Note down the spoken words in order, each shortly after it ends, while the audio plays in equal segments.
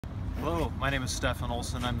Hello, my name is Stephan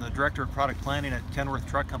Olsen. I'm the Director of Product Planning at Kenworth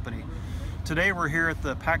Truck Company. Today we're here at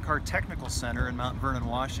the Paccar Technical Center in Mount Vernon,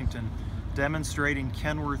 Washington, demonstrating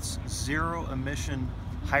Kenworth's zero-emission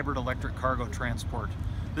hybrid electric cargo transport.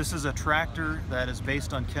 This is a tractor that is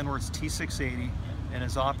based on Kenworth's T680 and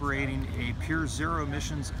is operating a pure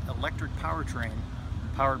zero-emissions electric powertrain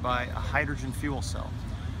powered by a hydrogen fuel cell.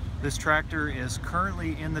 This tractor is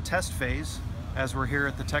currently in the test phase as we're here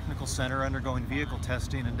at the Technical Center undergoing vehicle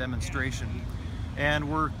testing and demonstration. And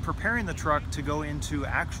we're preparing the truck to go into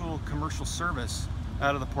actual commercial service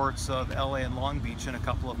out of the ports of LA and Long Beach in a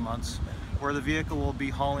couple of months, where the vehicle will be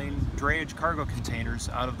hauling drayage cargo containers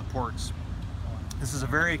out of the ports. This is a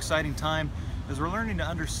very exciting time as we're learning to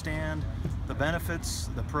understand the benefits,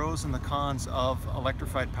 the pros and the cons of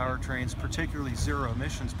electrified powertrains, particularly zero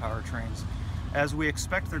emissions powertrains, as we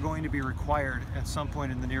expect they're going to be required at some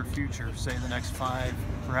point in the near future, say the next 5,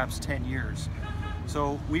 perhaps 10 years.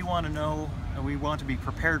 So we want to know, and we want to be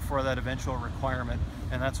prepared for that eventual requirement,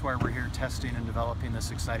 and that's why we're here testing and developing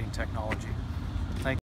this exciting technology. Thank you.